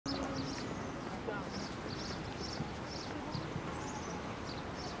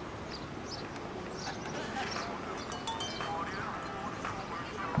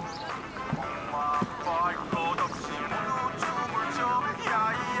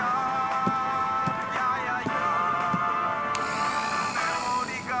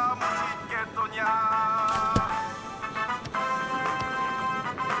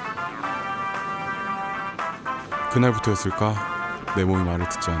그날부터였을까 내 몸이 말을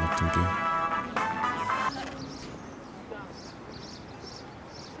듣지 않았던 게.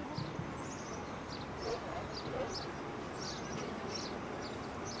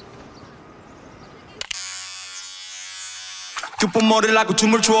 교포머리를 하고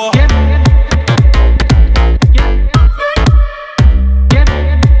춤을 춰.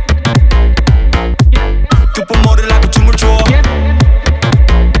 교포머리를 하고 춤을 춰.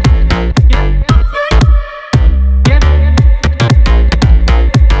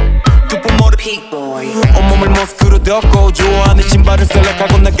 교포머리 Peakboy. 온몸을 머스크로 덮고 좋아하는 신발을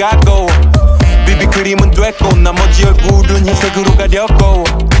셀렉하고 나가고 비비크림은 됐고 나머지 얼굴은 흰색으로 가렸고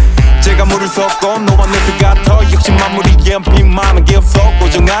제가 물을 섞고 너와 내색 같아 역시 마무리에 비만한 게 없어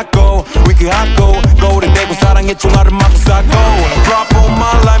고정하고 위크하고 거울에 대고 사랑의 총알을 맞고 싸고 Drop on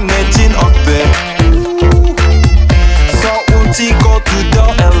my life 내 진 어때 서울 찍고 to the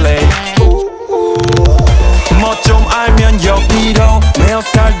LA 뭐 좀 알면 여기로 내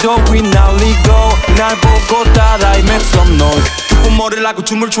스타일도 휘날리고 날 보고 따라해 make some noise 교포머리를 하고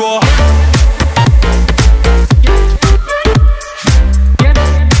춤을 춰.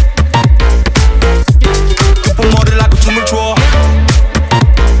 교포머리를 하고 춤을 춰.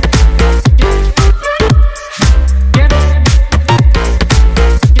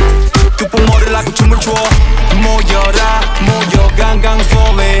 교포머리를 하고 춤을 춰. 모여라 모여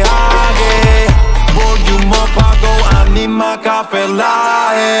강강솔레하게 볼륨 업하고 아니마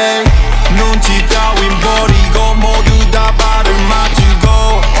카펠라에 눈치 따윈 버리고 모두 다 발을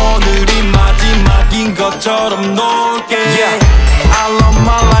맞추고 오늘이 마지막인 것처럼 놀게 yeah. I love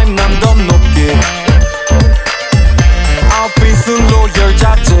my life 난 더 높게 아웃핏은 로열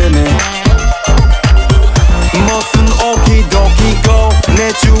자체네 멋은 오키도키고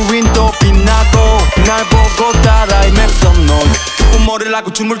내 주인 또 빛나고 날 보고 따라해 make some noise 교포머리를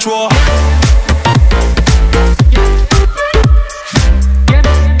하고 춤을 춰.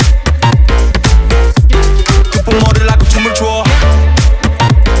 교포머리를 하고 춤을 춰.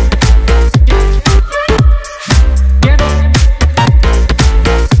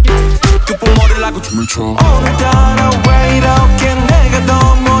 교포머리를 하고 춤을 춰. 오늘따라 왜 이렇게 내가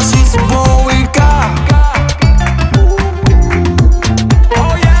더 멋있어 보일까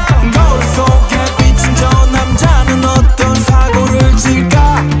거울 속에 비친 저 남자는 어떤 사고를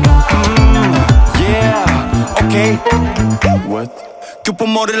칠까 Yeah, okay What?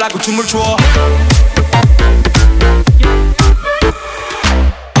 교포머리를 하고 춤을 춰.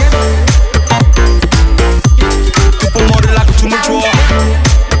 교포머리를 하고 춤을 춰.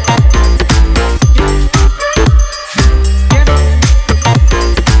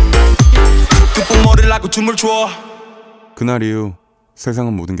 교포머리를 하고 춤을 춰. 그날 이후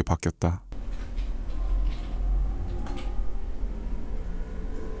세상은 모든 게 바뀌었다.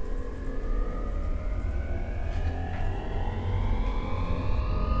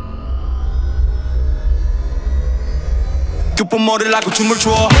 교포머리를 하고 춤을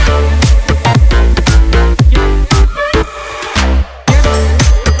춰.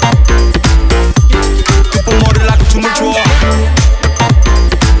 교포머리를 하고 춤을 춰.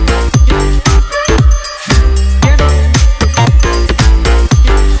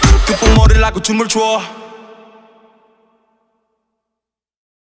 교포머리를 하고 춤을 춰.